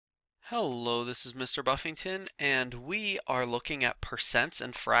Hello, this is Mr. Buffington, and we are looking at percents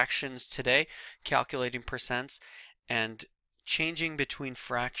and fractions today, calculating percents and changing between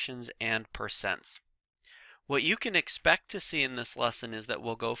fractions and percents. What you can expect to see in this lesson is that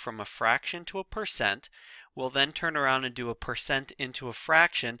we'll go from a fraction to a percent. We'll then turn around and do a percent into a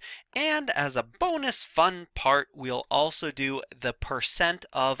fraction, and as a bonus fun part, we'll also do the percent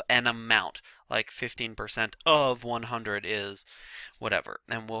of an amount, like 15% of 100 is whatever,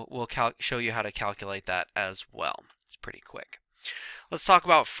 and we'll show you how to calculate that as well. It's pretty quick. Let's talk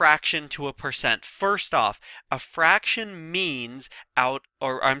about fraction to a percent. First off, a fraction means out,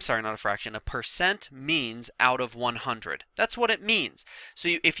 or I'm sorry, not a fraction, a percent means out of 100. That's what it means. So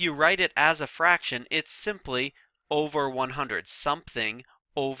if you write it as a fraction, it's simply over 100, something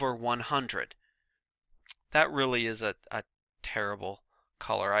over 100. That really is a terrible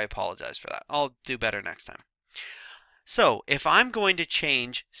color. I apologize for that. I'll do better next time. So if I'm going to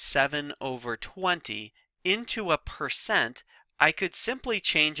change 7 over 20 into a percent, I could simply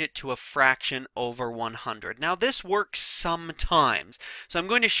change it to a fraction over 100. Now this works sometimes. So I'm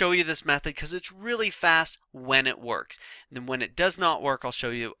going to show you this method because it's really fast when it works. And then when it does not work, I'll show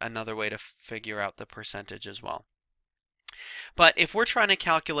you another way to figure out the percentage as well. But if we're trying to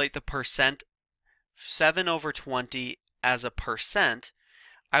calculate the percent 7 over 20 as a percent,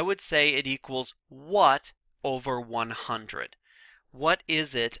 I would say it equals what over 100. What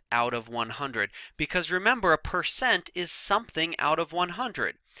is it out of 100? Because remember, a percent is something out of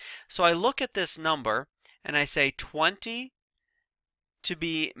 100. So I look at this number and I say 20 to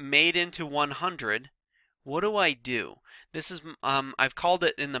be made into 100. What do? This is, I've called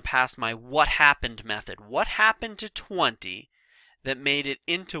it in the past my what happened method. What happened to 20 that made it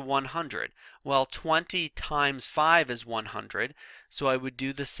into 100? Well, 20 times 5 is 100, so I would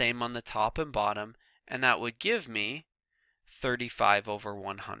do the same on the top and bottom, and that would give me 35 over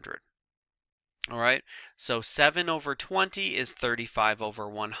 100. All right, so 7 over 20 is 35 over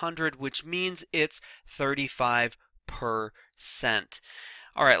 100, which means it's 35%.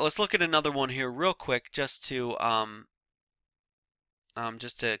 All right, let's look at another one here real quick just to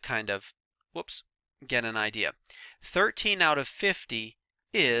kind of, get an idea. 13 out of 50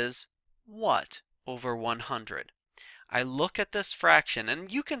 is what over 100? I look at this fraction,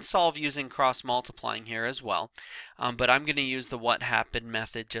 and you can solve using cross multiplying here as well, but I'm going to use the what happened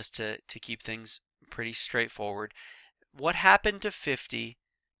method just to keep things pretty straightforward. What happened to 50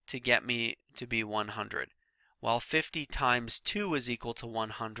 to get me to be 100? Well, 50 times 2 is equal to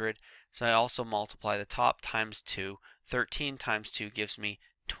 100, so I also multiply the top times 2. 13 times 2 gives me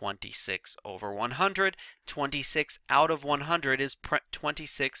 26 over 100. 26 out of 100 is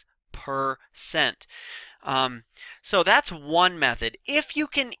 26%. So that's one method. If you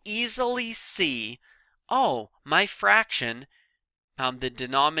can easily see, oh, my fraction, the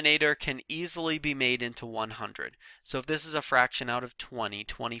denominator can easily be made into 100. So if this is a fraction out of 20,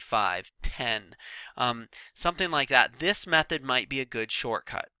 25, 10, something like that, this method might be a good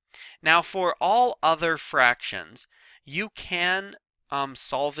shortcut. Now for all other fractions, you can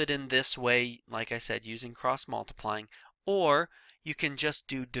solve it in this way, like I said, using cross multiplying, or you can just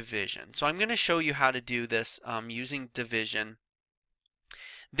do division. So I'm going to show you how to do this using division.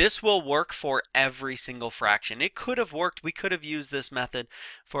 This will work for every single fraction. It could have worked. We could have used this method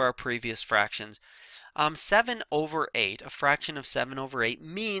for our previous fractions. 7 over 8, a fraction of 7 over 8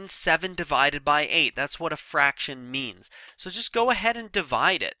 means 7 divided by 8. That's what a fraction means. So just go ahead and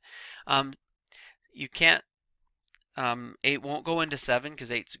divide it. You can't, 8 won't go into 7 because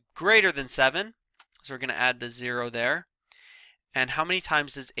 8's greater than 7. So we're going to add the 0 there. And how many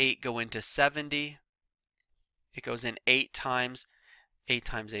times does 8 go into 70? It goes in 8 times. 8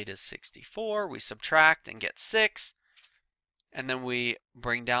 times 8 is 64. We subtract and get 6. And then we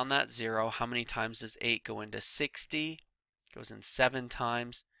bring down that 0. How many times does 8 go into 60? It goes in 7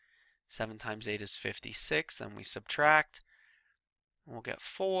 times. 7 times 8 is 56. Then we subtract. We'll get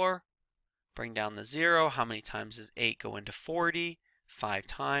 4. Bring down the 0. How many times does 8 go into 40? 5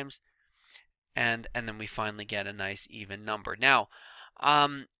 times. And then we finally get a nice even number. Now,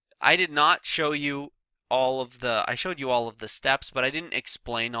 I did not show you I showed you all of the steps, but I didn't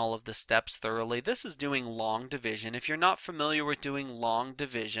explain all of the steps thoroughly. This is doing long division. If you're not familiar with doing long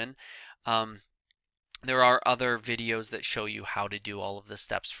division, there are other videos that show you how to do all of the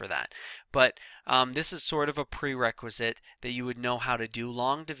steps for that. But this is sort of a prerequisite that you would know how to do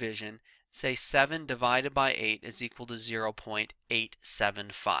long division. Say 7 divided by 8 is equal to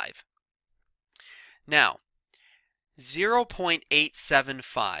 0.875. Now,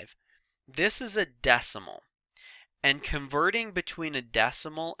 0.875, this is a decimal, and converting between a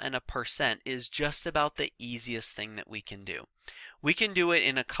decimal and a percent is just about the easiest thing that we can do. We can do it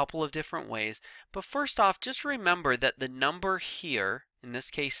in a couple of different ways, but first off, just remember that the number here, in this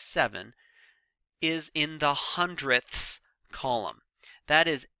case 7, is in the hundredths column. That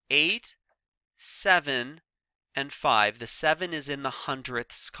is 8, 7, and 5. The 7 is in the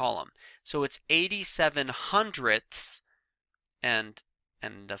hundredths column. So it's 87 hundredths and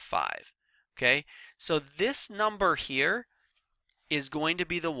a 5. Okay, so this number here is going to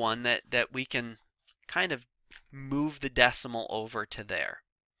be the one that we can kind of move the decimal over to there.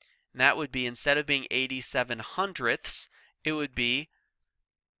 And that would be, instead of being 87 hundredths, it would be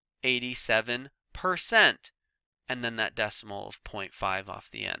 87%, and then that decimal of 0.5 off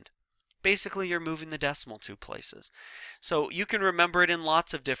the end. Basically, you're moving the decimal 2 places. So you can remember it in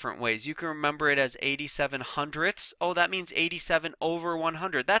lots of different ways. You can remember it as 87 hundredths. Oh, that means 87 over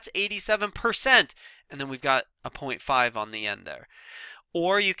 100. That's 87%. And then we've got a 0.5 on the end there.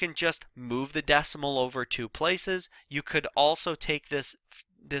 Or you can just move the decimal over 2 places. You could also take this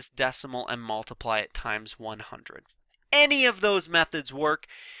decimal and multiply it times 100. Any of those methods work,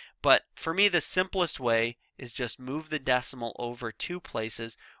 but for me the simplest way is just move the decimal over 2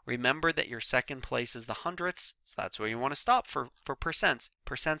 places. Remember that your second place is the hundredths, so that's where you want to stop for percents.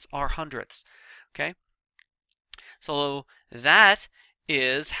 Percents are hundredths. Okay? So that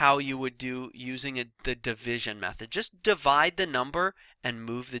is how you would do using the division method. Just divide the number and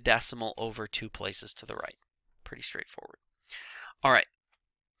move the decimal over 2 places to the right. Pretty straightforward. All right.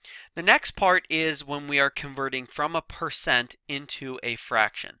 The next part is when we are converting from a percent into a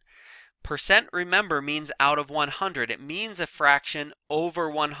fraction. Percent, remember, means out of 100. It means a fraction over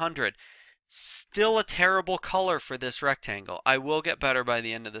 100. Still a terrible color for this rectangle. I will get better by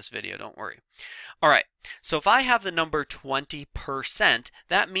the end of this video, don't worry. All right, so if I have the number 20%,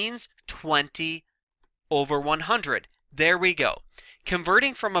 that means 20 over 100. There we go.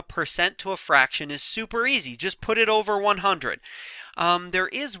 Converting from a percent to a fraction is super easy. Just put it over 100. There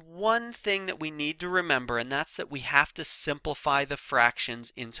is one thing that we need to remember, and that's that we have to simplify the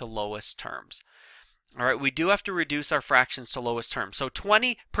fractions into lowest terms. All right, we do have to reduce our fractions to lowest terms. So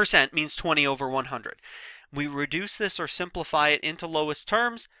 20% means 20 over 100. We reduce this or simplify it into lowest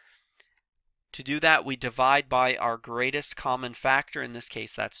terms. To do that, we divide by our greatest common factor. In this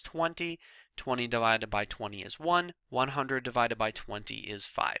case, that's 20. 20 divided by 20 is 1. 100 divided by 20 is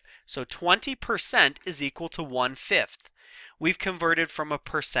 5. So 20% is equal to 1/5. We've converted from a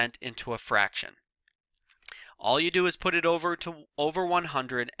percent into a fraction. All you do is put it over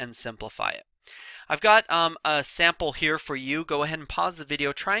 100 and simplify it. I've got a sample here for you. Go ahead and pause the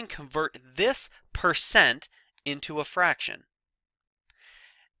video. Try and convert this percent into a fraction.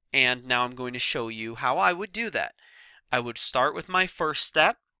 And now I'm going to show you how I would do that. I would start with my first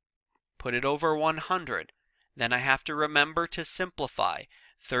step, put it over 100. Then I have to remember to simplify.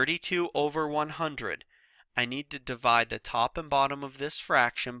 32 over 100. I need to divide the top and bottom of this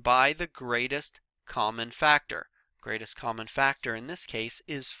fraction by the greatest common factor. Greatest common factor in this case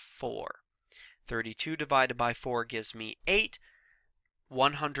is 4. 32 divided by 4 gives me 8.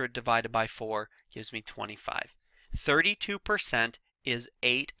 100 divided by 4 gives me 25. 32% is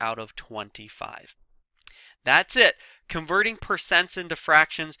 8 out of 25. That's it. Converting percents into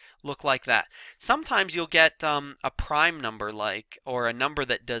fractions look like that. Sometimes you'll get a prime number or a number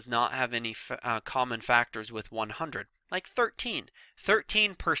that does not have any common factors with 100, like 13.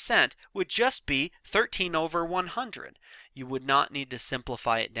 13% would just be 13 over 100. You would not need to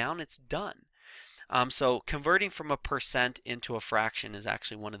simplify it down. It's done. So converting from a percent into a fraction is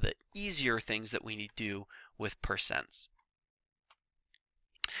actually one of the easier things that we need to do with percents.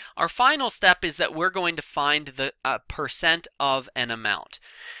 Our final step is that we're going to find the percent of an amount.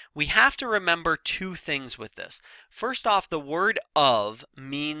 We have to remember 2 things with this. First off, the word of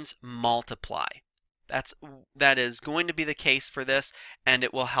means multiply. That is going to be the case for this, and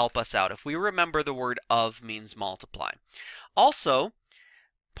it will help us out if we remember the word of means multiply. Also,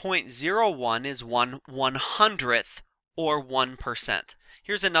 0.01 is 1/100th or 1%.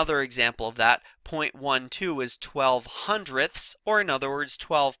 Here's another example of that. 0.12 is 12 hundredths, or in other words,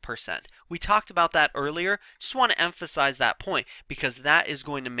 12%. We talked about that earlier. Just want to emphasize that point because that is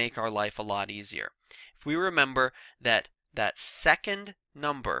going to make our life a lot easier. If we remember that second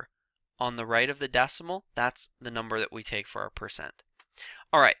number on the right of the decimal, that's the number that we take for our percent.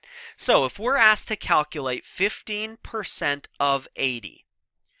 All right, so if we're asked to calculate 15% of 80,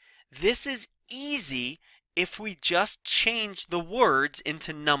 this is easy if we just change the words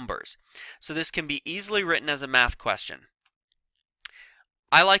into numbers. So this can be easily written as a math question.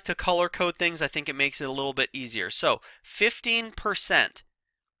 I like to color code things. I think it makes it a little bit easier. So 15%,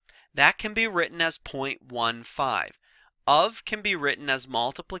 that can be written as 0.15. Of can be written as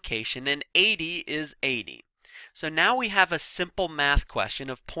multiplication, and 80 is 80. So now we have a simple math question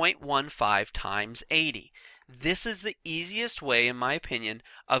of 0.15 times 80. This is the easiest way, in my opinion,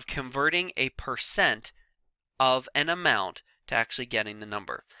 of converting a percent of an amount to actually getting the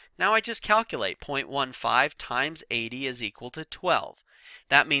number. Now I just calculate 0.15 times 80 is equal to 12.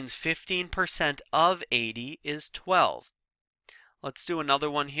 That means 15% of 80 is 12. Let's do another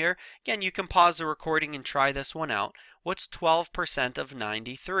one here. Again, you can pause the recording and try this one out. What's 12% of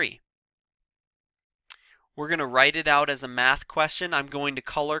 93? We're going to write it out as a math question. I'm going to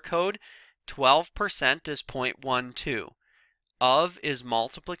color code. 12% is 0.12. Of is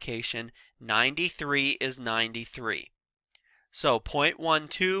multiplication. 93 is 93. So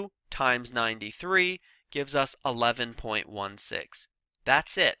 0.12 times 93 gives us 11.16.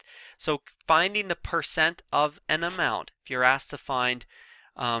 That's it. So finding the percent of an amount, if you're asked to find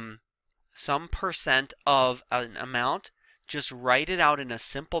some percent of an amount, just write it out in a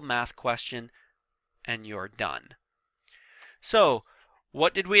simple math question and you're done. So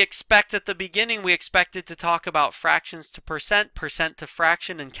what did we expect at the beginning? We expected to talk about fractions to percent, percent to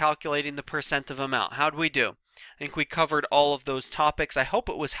fraction, and calculating the percent of amount. How'd we do? I think we covered all of those topics. I hope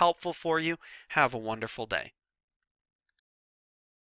it was helpful for you. Have a wonderful day.